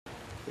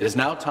It is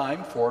now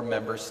time for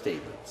member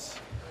statements.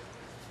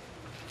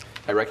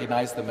 I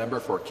recognize the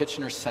member for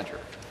Kitchener Centre.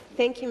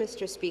 Thank you,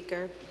 Mr.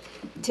 Speaker.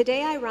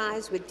 Today I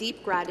rise with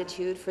deep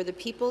gratitude for the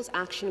People's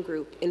Action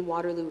Group in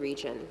Waterloo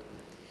Region.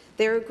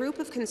 They're a group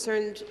of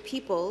concerned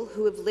people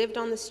who have lived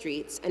on the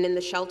streets and in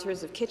the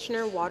shelters of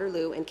Kitchener,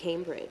 Waterloo and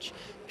Cambridge,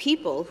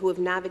 people who have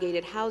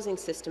navigated housing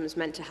systems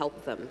meant to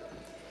help them.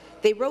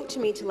 They wrote to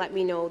me to let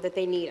me know that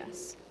they need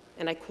us,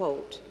 and I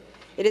quote,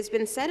 "It has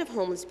been said of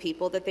homeless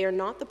people that they are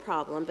not the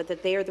problem, but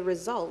that they are the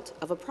result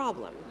of a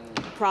problem.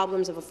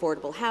 Problems of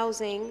affordable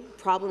housing,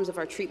 problems of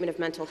our treatment of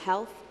mental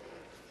health,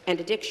 and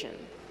addiction.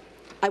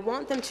 I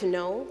want them to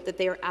know that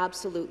they are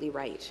absolutely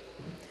right.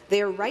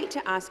 They are right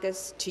to ask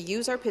us to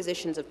use our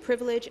positions of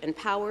privilege and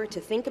power to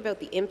think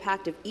about the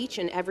impact of each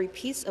and every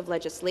piece of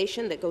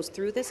legislation that goes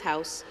through this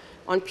House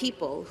on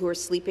people who are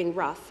sleeping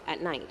rough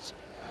at night.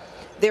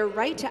 They're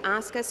right to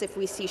ask us if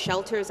we see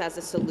shelters as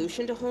a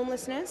solution to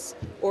homelessness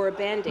or a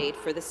Band-Aid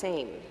for the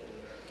same.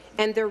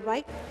 And they're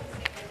right—"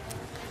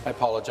 I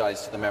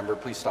apologize to the member.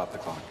 Please stop the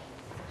clock.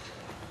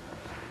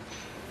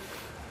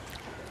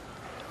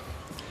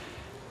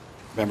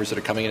 Members that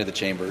are coming into the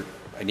chamber,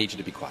 I need you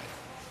to be quiet.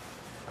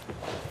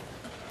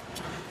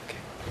 Okay.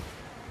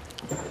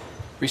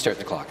 Restart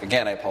the clock.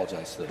 Again, I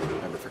apologize to the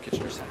member for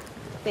Kitchener Centre.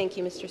 Thank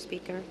you, Mr.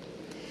 Speaker.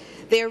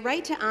 They are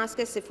right to ask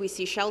us if we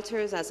see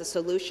shelters as a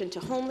solution to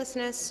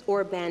homelessness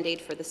or a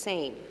Band-Aid for the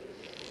same.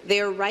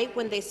 They are right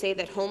when they say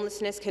that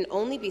homelessness can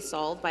only be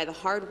solved by the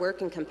hard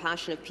work and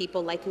compassion of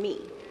people like me,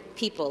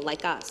 people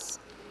like us.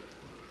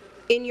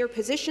 In your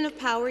position of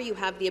power, you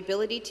have the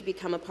ability to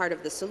become a part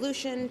of the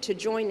solution, to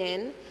join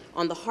in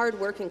on the hard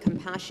work and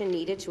compassion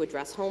needed to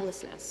address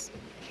homelessness.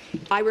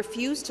 I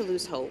refuse to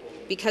lose hope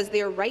because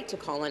they are right to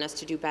call on us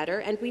to do better,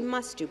 and we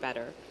must do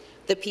better.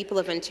 The people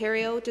of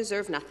Ontario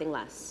deserve nothing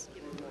less.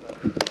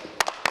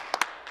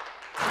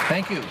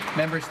 Thank you.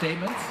 Member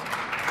statements.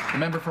 The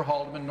member for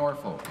Haldeman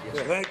Norfolk.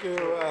 Yeah, thank you,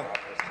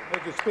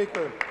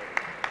 Speaker.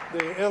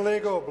 The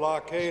illegal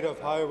blockade of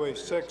Highway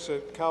 6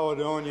 at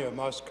Caledonia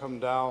must come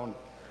down.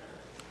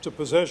 It's a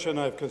position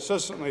I've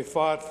consistently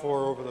fought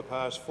for over the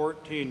past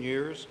 14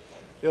 years.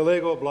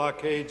 Illegal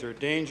blockades are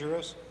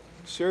dangerous,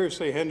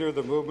 seriously hinder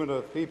the movement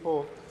of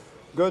people,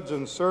 goods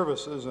and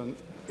services, and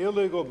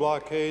illegal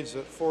blockades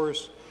that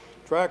force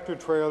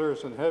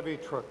tractor-trailers and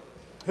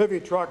heavy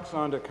trucks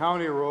onto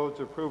county roads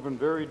have proven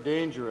very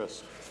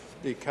dangerous.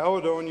 The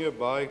Caledonia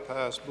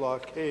bypass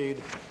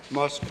blockade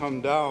must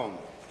come down.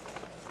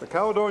 The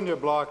Caledonia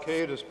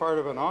blockade is part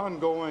of an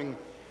ongoing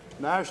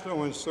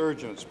national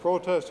insurgence.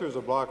 Protesters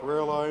have blocked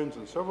rail lines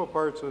in several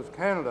parts of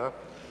Canada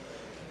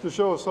to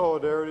show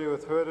solidarity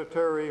with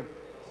hereditary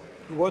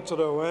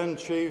Wet'suwet'en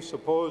chiefs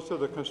opposed to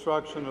the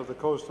construction of the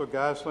Coastal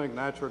GasLink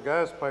natural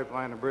gas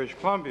pipeline in British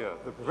Columbia.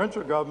 The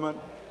provincial government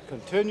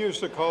continues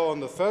to call on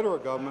the federal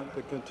government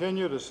to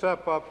continue to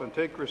step up and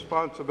take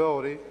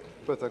responsibility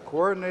with a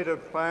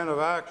coordinated plan of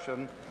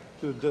action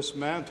to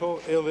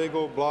dismantle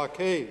illegal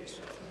blockades.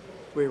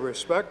 We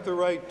respect the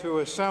right to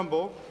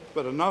assemble,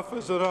 but enough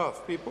is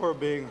enough. People are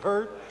being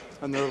hurt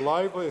and their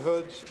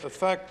livelihoods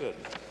affected.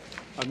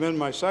 I'm in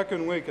my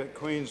second week at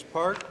Queen's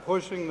Park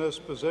pushing this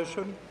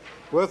position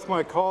with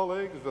my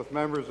colleagues, with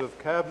members of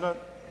Cabinet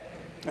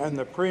and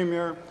the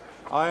Premier.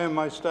 I and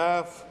my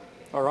staff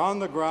are on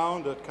the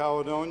ground at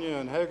Caledonia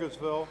and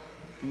Hagersville,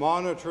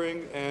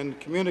 monitoring and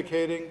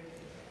communicating.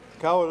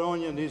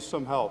 Caledonia needs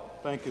some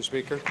help. Thank you,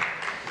 Speaker.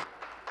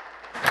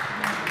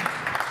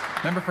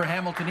 Member for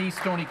Hamilton East,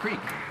 Stony Creek.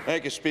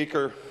 Thank you,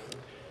 Speaker.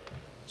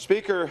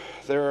 Speaker,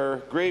 there are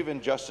grave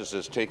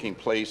injustices taking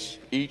place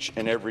each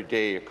and every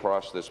day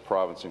across this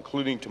province,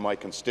 including to my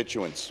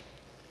constituents.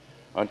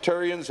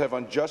 Ontarians have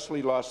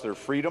unjustly lost their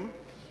freedom.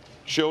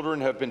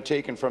 Children have been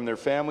taken from their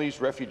families.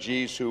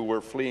 Refugees who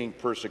were fleeing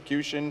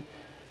persecution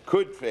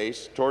could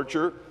face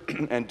torture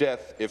and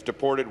death if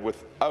deported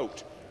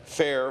without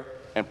fair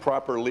and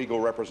proper legal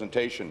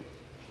representation.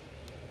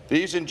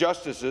 These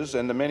injustices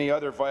and the many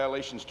other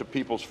violations to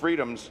people's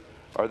freedoms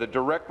are the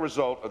direct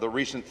result of the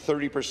recent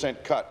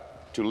 30%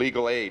 cut to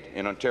legal aid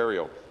in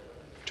Ontario.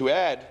 To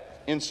add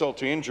insult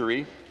to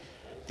injury,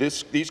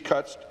 these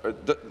cuts,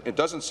 it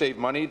doesn't save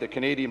money. The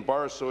Canadian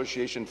Bar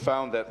Association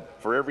found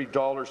that for every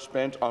dollar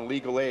spent on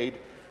legal aid,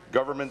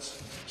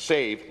 governments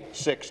save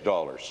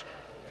 $6.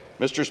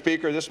 Mr.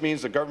 Speaker, this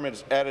means the government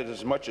has added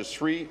as much as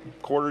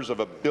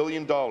 $750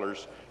 million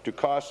to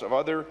costs of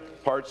other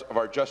parts of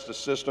our justice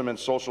system and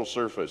social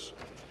service.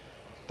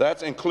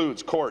 That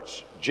includes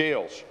courts,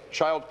 jails,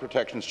 child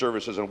protection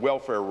services, and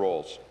welfare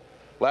rolls.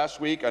 Last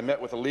week, I met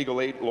with the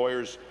legal aid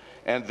lawyers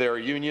and their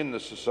union, the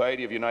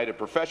Society of United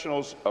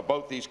Professionals,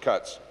 about these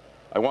cuts.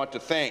 I want to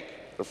thank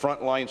the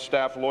frontline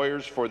staff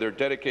lawyers for their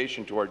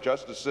dedication to our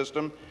justice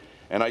system,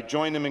 and I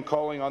join them in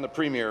calling on the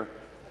Premier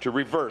to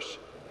reverse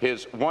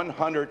his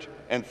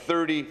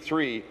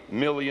 $133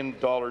 million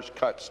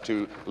cuts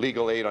to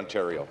Legal Aid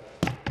Ontario.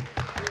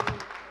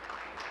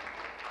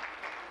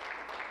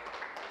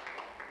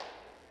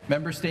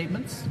 Member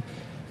statements.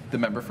 The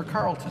member for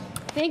Carleton.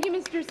 Thank you,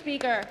 Mr.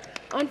 Speaker.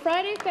 On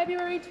Friday,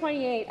 February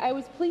 28, I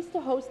was pleased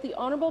to host the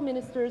Honourable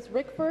Ministers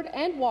Rickford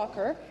and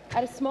Walker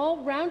at a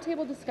small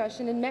roundtable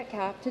discussion in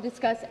Metcalfe to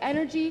discuss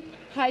energy,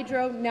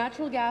 hydro,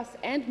 natural gas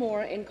and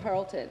more in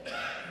Carleton.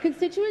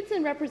 Constituents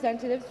and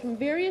representatives from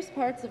various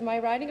parts of my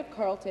riding of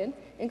Carleton,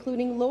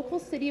 including local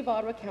City of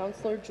Ottawa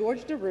Councillor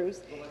George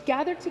DeRoos,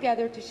 gathered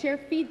together to share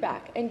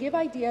feedback and give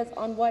ideas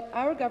on what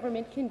our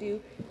government can do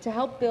to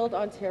help build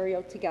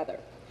Ontario together.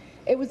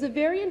 It was a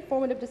very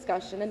informative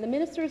discussion, and the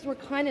ministers were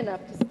kind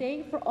enough to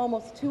stay for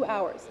almost 2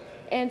 hours,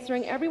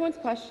 answering everyone's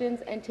questions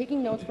and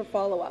taking notes for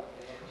follow-up.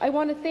 I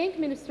want to thank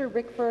Minister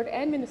Rickford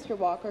and Minister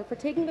Walker for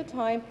taking the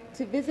time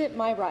to visit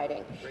my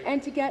riding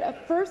and to get a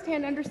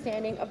first-hand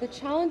understanding of the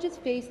challenges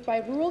faced by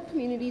rural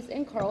communities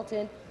in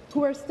Carleton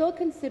who are still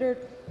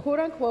considered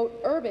quote-unquote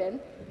urban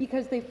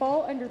because they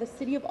fall under the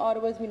City of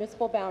Ottawa's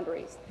municipal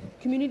boundaries.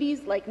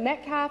 Communities like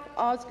Metcalfe,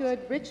 Osgood,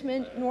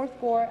 Richmond, North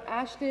Gore,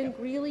 Ashton,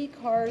 Greeley,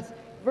 Cars,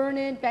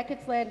 Vernon,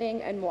 Beckett's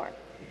Landing, and more.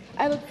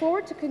 I look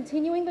forward to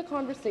continuing the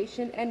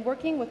conversation and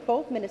working with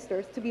both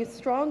ministers to be a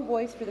strong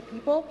voice for the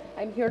people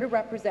I'm here to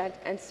represent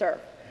and serve.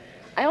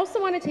 I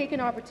also want to take an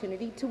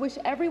opportunity to wish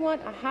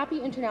everyone a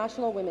happy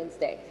International Women's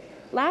Day.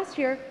 Last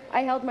year,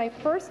 I held my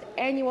first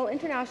annual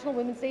International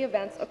Women's Day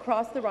events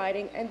across the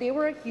riding, and they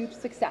were a huge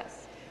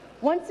success.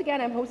 Once again,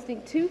 I'm hosting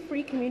 2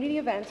 free community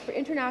events for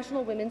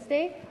International Women's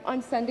Day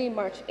on Sunday,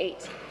 March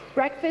 8th,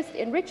 breakfast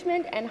in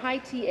Richmond and high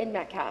tea in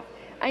Metcalfe.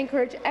 I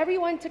encourage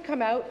everyone to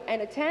come out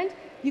and attend.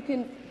 You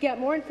can get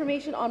more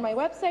information on my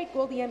website,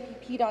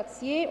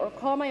 goldiempp.ca, or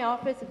call my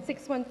office at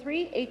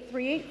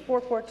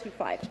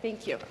 613-838-4425.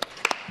 Thank you.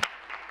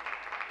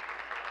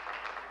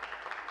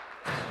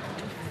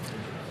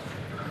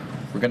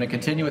 We're going to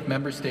continue with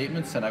member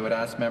statements, and I would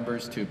ask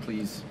members to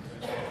please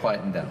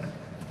quieten down.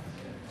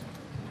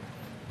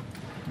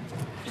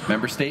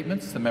 Member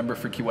statements. The member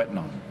for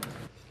Kiiwetinoong.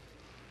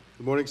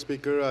 Good morning,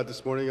 Speaker.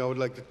 This morning I would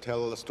like to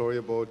tell a story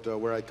about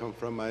where I come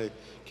from, my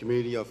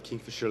community of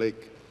Kingfisher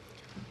Lake.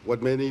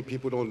 What many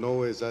people don't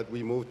know is that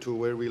we moved to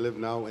where we live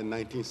now in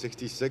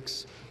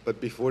 1966, but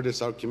before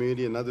this our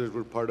community and others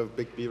were part of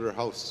Big Beaver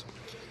House.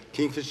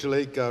 Kingfisher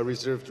Lake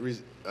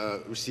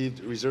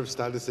received reserve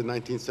status in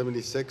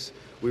 1976.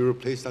 We were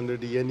placed under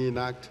the Indian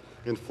Act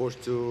and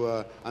forced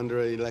to under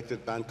an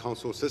elected band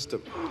council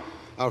system.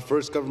 Our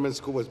first government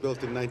school was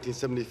built in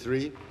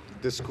 1973.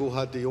 This school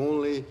had the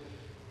only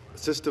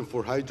system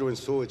for hydro and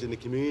sewage in the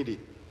community.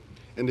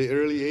 In the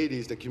early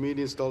 80s, the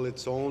community installed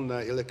its own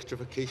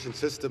electrification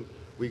system.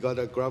 We got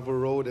a gravel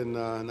road in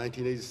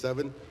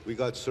 1987. We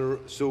got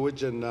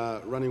sewage and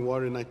running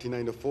water in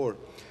 1994.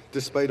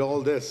 Despite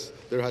all this,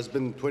 there has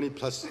been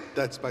 20+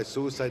 deaths by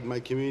suicide in my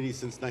community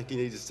since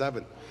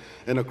 1987.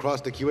 And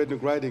across the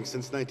Kiiwetinoong riding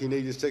since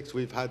 1986,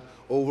 we've had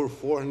over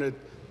 400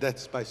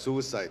 deaths by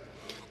suicide.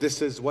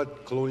 This is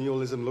what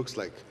colonialism looks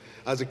like.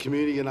 As a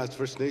community and as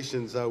First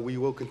Nations, we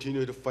will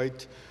continue to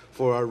fight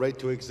for our right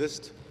to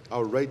exist,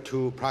 our right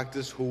to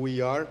practice who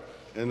we are,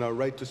 and our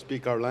right to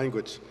speak our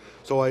language.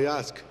 So I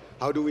ask,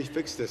 how do we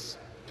fix this?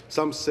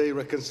 Some say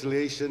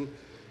reconciliation,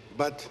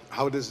 but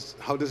how does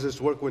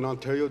this work when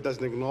Ontario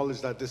doesn't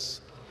acknowledge that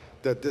this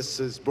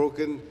is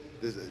broken,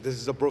 this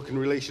is a broken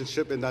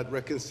relationship, and that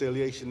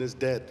reconciliation is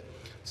dead?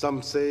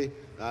 Some say,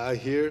 I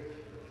hear,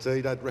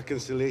 say that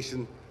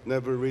reconciliation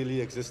never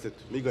really existed.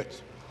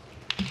 Miigwech.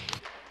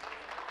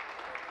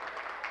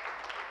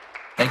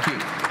 Thank you.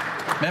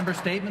 Member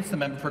statements. The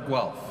member for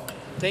Guelph.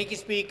 Thank you,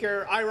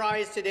 Speaker. I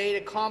rise today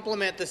to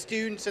compliment the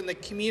students in the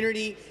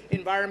Community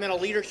Environmental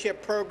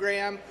Leadership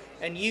Program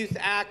and Youth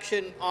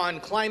Action on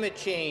Climate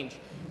Change.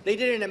 They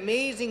did an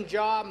amazing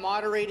job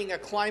moderating a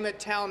climate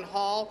town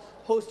hall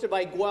hosted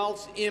by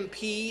Guelph's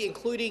MP,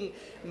 including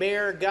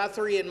Mayor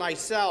Guthrie and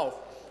myself.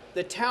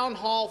 The town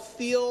hall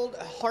filled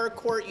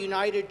Harcourt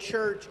United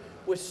Church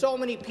with so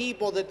many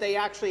people that they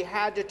actually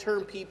had to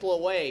turn people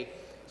away.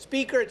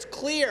 Speaker, it's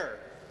clear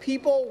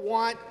people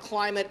want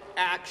climate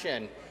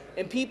action,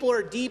 and people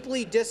are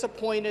deeply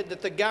disappointed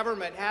that the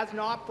government has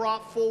not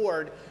brought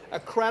forward a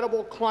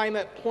credible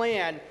climate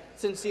plan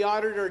since the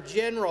Auditor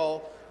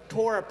General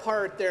tore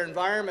apart their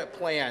environment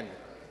plan.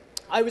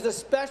 I was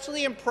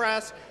especially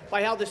impressed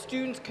by how the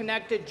students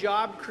connected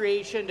job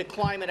creation to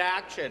climate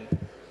action.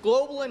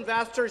 Global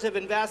investors have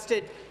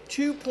invested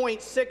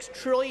 $2.6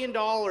 trillion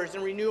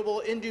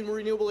into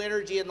renewable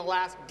energy in the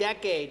last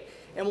decade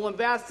and will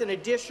invest an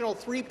additional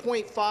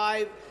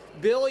 $3.5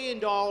 billion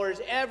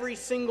every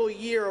single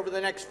year over the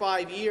next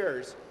 5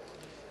 years.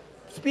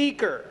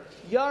 Speaker,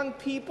 young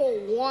people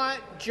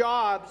want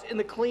jobs in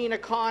the clean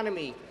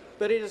economy,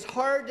 but it is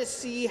hard to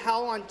see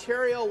how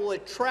Ontario will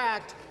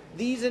attract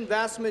these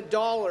investment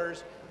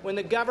dollars when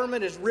the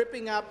government is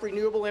ripping up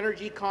renewable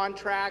energy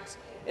contracts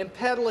and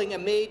peddling a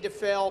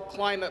made-to-fail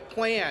climate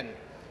plan.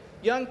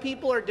 Young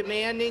people are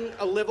demanding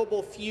a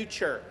livable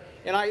future,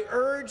 and I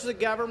urge the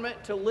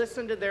government to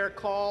listen to their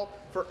call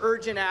for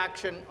urgent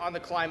action on the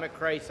climate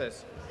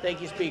crisis.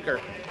 Thank you, Speaker.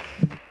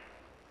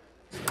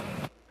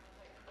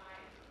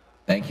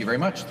 Thank you very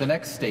much. The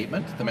next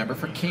statement, the member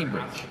for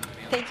Cambridge.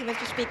 Thank you,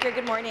 Mr. Speaker.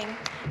 Good morning.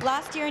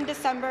 Last year in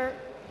December,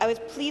 I was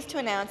pleased to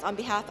announce on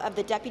behalf of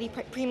the Deputy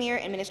Premier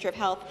and Minister of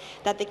Health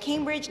that the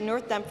Cambridge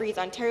North Dumfries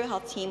Ontario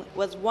Health Team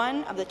was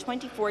one of the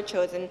 24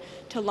 chosen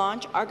to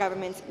launch our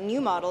government's new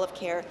model of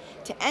care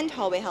to end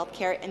hallway health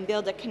care and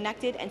build a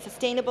connected and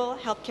sustainable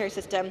healthcare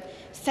system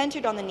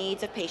centred on the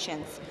needs of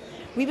patients.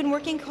 We've been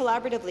working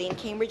collaboratively in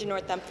Cambridge and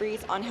North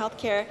Dumfries on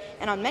healthcare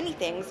and on many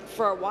things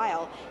for a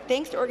while,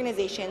 thanks to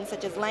organizations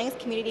such as Lang's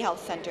Community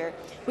Health Centre,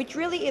 which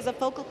really is a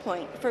focal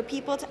point for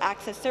people to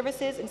access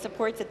services and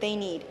supports that they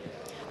need,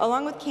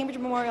 along with Cambridge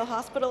Memorial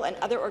Hospital and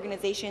other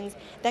organizations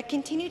that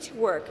continue to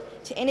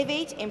work to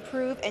innovate,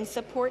 improve, and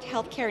support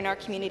healthcare in our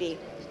community.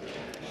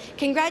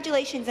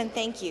 Congratulations and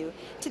thank you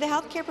to the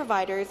healthcare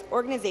providers,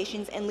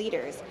 organizations, and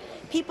leaders,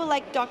 people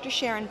like Dr.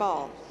 Sharon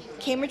Ball,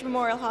 Cambridge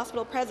Memorial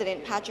Hospital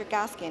President Patrick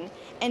Gaskin,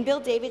 and Bill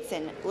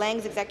Davidson,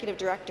 Lang's Executive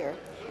Director,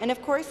 and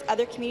of course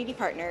other community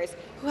partners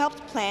who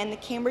helped plan the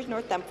Cambridge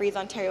North Dumfries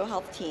Ontario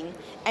Health Team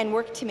and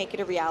worked to make it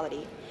a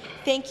reality.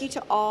 Thank you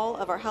to all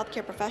of our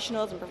healthcare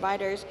professionals and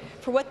providers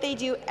for what they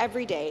do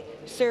every day,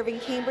 serving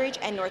Cambridge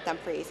and North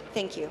Dumfries.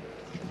 Thank you.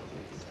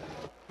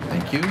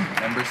 Thank you.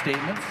 Member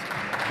statements.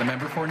 The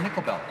member for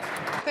Nickel Belt.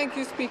 Thank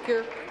you,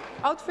 Speaker.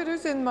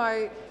 Outfitters in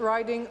my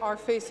riding are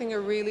facing a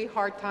really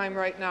hard time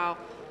right now.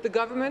 The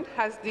government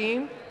has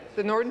deemed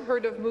the northern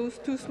herd of moose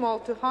too small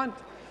to hunt.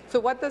 So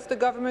what does the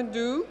government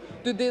do?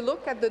 Do they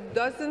look at the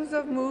dozens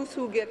of moose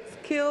who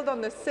get killed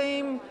on the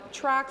same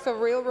tracks of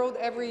railroad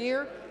every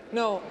year?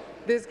 No.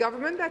 This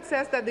government that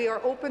says that they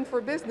are open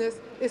for business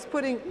is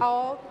putting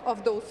all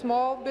of those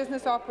small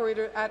business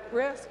operators at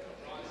risk.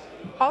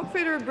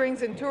 Outfitter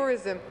brings in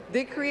tourism.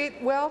 They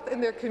create wealth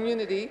in their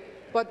community,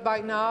 but by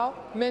now,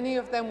 many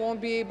of them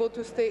won't be able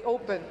to stay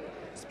open.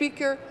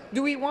 Speaker,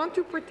 do we want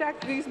to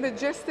protect these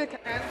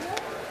majestic animals?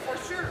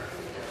 For sure.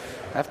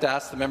 I have to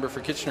ask the member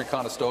for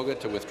Kitchener-Conestoga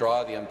to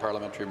withdraw the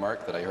unparliamentary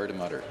remark that I heard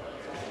him utter.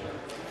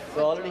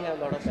 We already have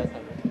a lot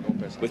of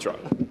press. Withdraw.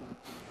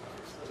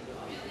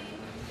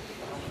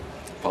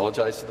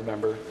 Apologize to the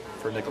member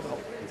for Nickel Belt.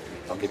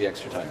 I'll give you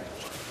extra time.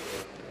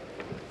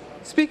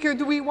 Speaker,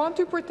 do we want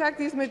to protect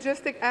these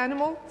majestic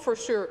animals? For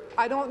sure.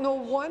 I don't know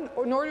one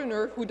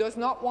northerner who does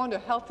not want a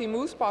healthy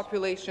moose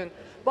population,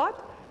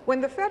 but when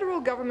the federal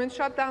government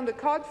shut down the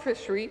cod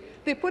fishery,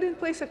 they put in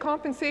place a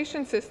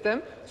compensation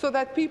system so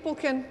that people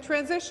can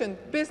transition,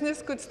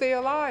 business could stay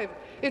alive.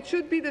 It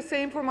should be the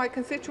same for my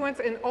constituents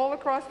and all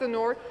across the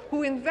north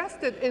who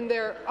invested in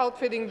their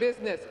outfitting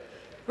business.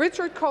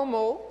 Richard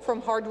Como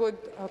from Hardwood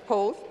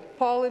Post,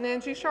 Paul and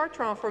Angie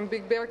Chartrand from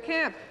Big Bear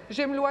Camp,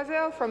 Jim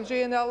Loisel from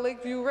JNL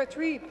Lakeview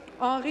Retreat,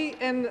 Henri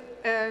and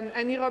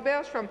Annie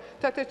Roberge from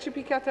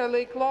Tatachipikata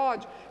Lake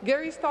Lodge,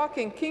 Gary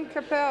Stocking, King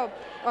Capel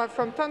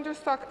from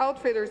Thunderstock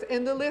Outfitters,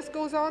 and the list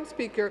goes on,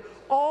 Speaker.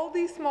 All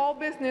these small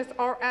businesses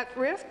are at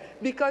risk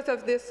because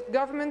of this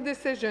government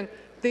decision.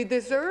 They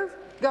deserve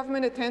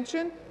government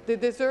attention. They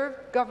deserve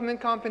government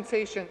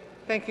compensation.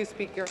 Thank you,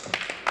 Speaker.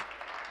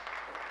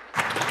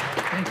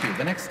 Thank you.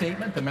 The next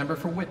statement, the member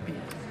for Whitby.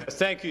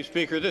 Thank you,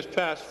 Speaker. This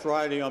past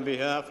Friday, on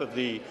behalf of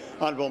the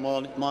Honourable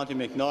Monty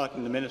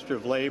McNaughton, the Minister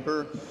of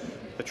Labour,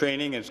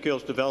 Training and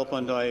Skills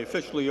Development, I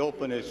officially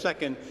opened a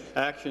second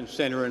action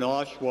centre in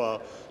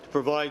Oshawa to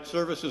provide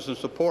services and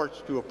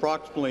supports to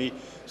approximately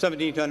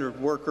 1,700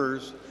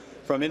 workers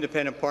from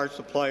independent parts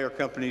supplier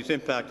companies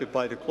impacted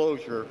by the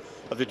closure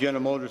of the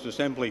General Motors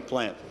assembly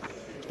plant.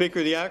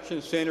 Speaker, the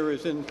Action Centre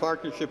is in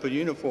partnership with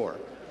Unifor,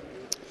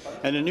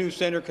 and the new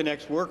centre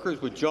connects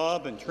workers with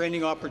job and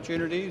training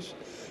opportunities,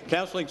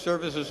 counselling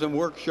services and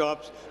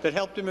workshops that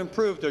help them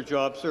improve their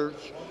job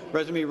search,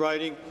 resume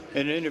writing,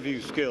 and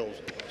interview skills.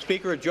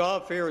 Speaker, a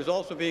job fair is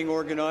also being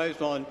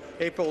organized on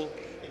April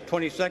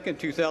 22,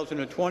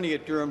 2020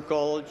 at Durham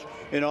College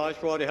in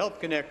Oshawa to help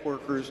connect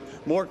workers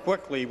more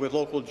quickly with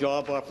local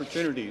job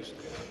opportunities.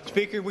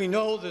 Speaker, we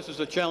know this is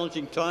a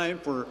challenging time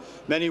for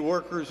many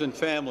workers and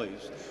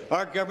families.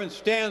 Our government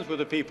stands with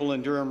the people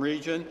in Durham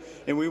region,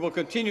 and we will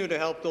continue to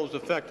help those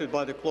affected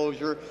by the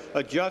closure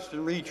adjust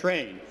and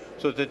retrain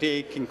so that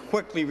they can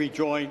quickly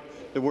rejoin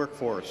the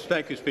workforce.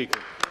 Thank you, Speaker.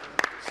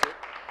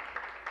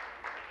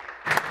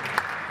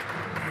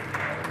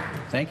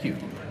 Thank you.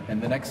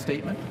 And the next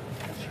statement,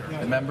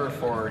 the member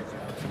for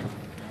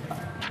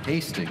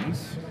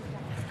Hastings,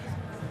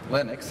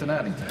 Lennox and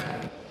Addington.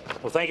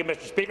 Well, thank you,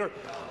 Mr. Speaker.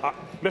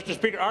 Mr.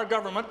 Speaker, our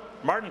government,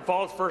 Martin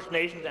Falls First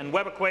Nation and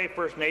Webequie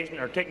First Nation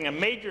are taking a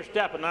major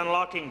step in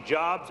unlocking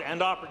jobs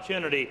and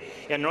opportunity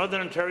in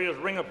Northern Ontario's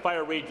Ring of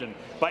Fire region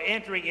by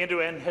entering into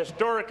an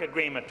historic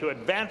agreement to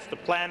advance the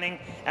planning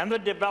and the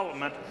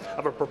development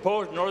of a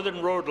proposed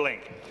Northern Road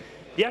link.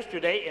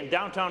 Yesterday, in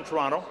downtown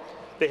Toronto,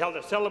 they held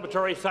a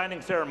celebratory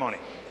signing ceremony.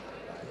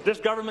 This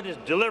government is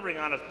delivering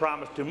on its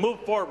promise to move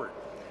forward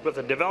with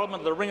the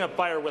development of the Ring of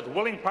Fire with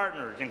willing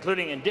partners,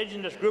 including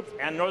Indigenous groups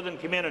and northern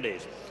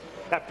communities.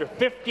 After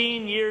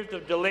 15 years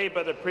of delay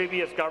by the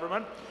previous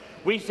government,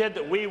 we said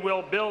that we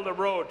will build a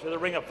road to the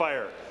Ring of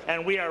Fire,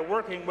 and we are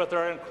working with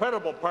our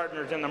incredible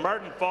partners in the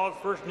Martin Falls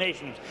First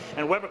Nations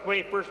and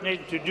Webequie First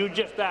Nations to do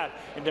just that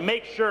and to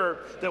make sure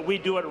that we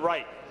do it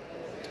right.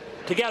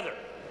 Together,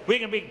 we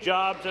can bring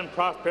jobs and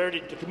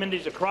prosperity to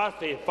communities across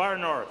the far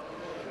north.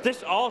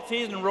 This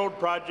all-season road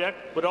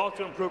project would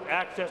also improve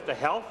access to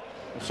health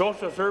and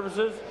social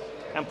services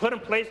and put in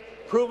place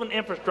proven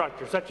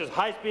infrastructure such as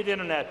high-speed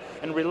internet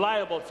and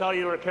reliable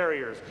cellular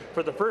carriers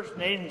for the First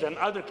Nations and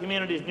other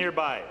communities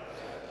nearby.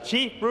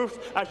 Chief Bruce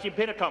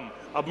Ashipinakam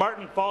of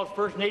Martin Falls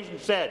First Nation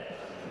said,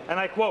 and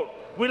I quote,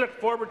 "We look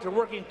forward to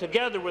working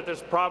together with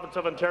this province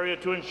of Ontario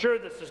to ensure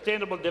the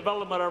sustainable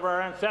development of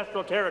our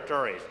ancestral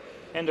territories."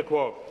 End of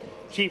quote.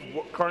 Chief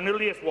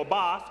Cornelius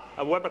Wabas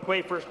of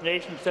Webakwe First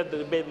Nation said that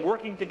they've been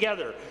working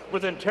together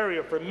with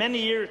Ontario for many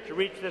years to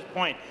reach this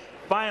point.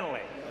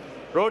 Finally,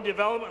 road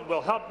development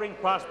will help bring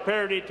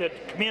prosperity to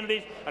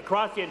communities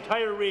across the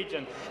entire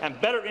region and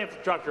better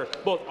infrastructure,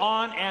 both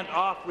on and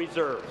off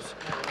reserves.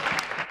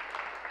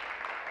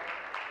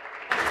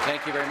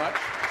 Thank you very much.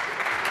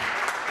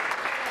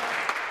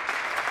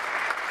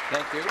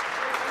 Thank you.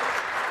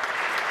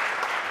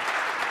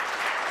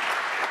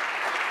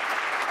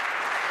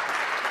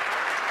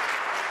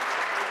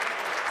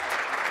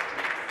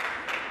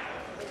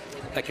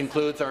 That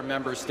concludes our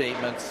member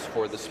statements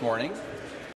for this morning.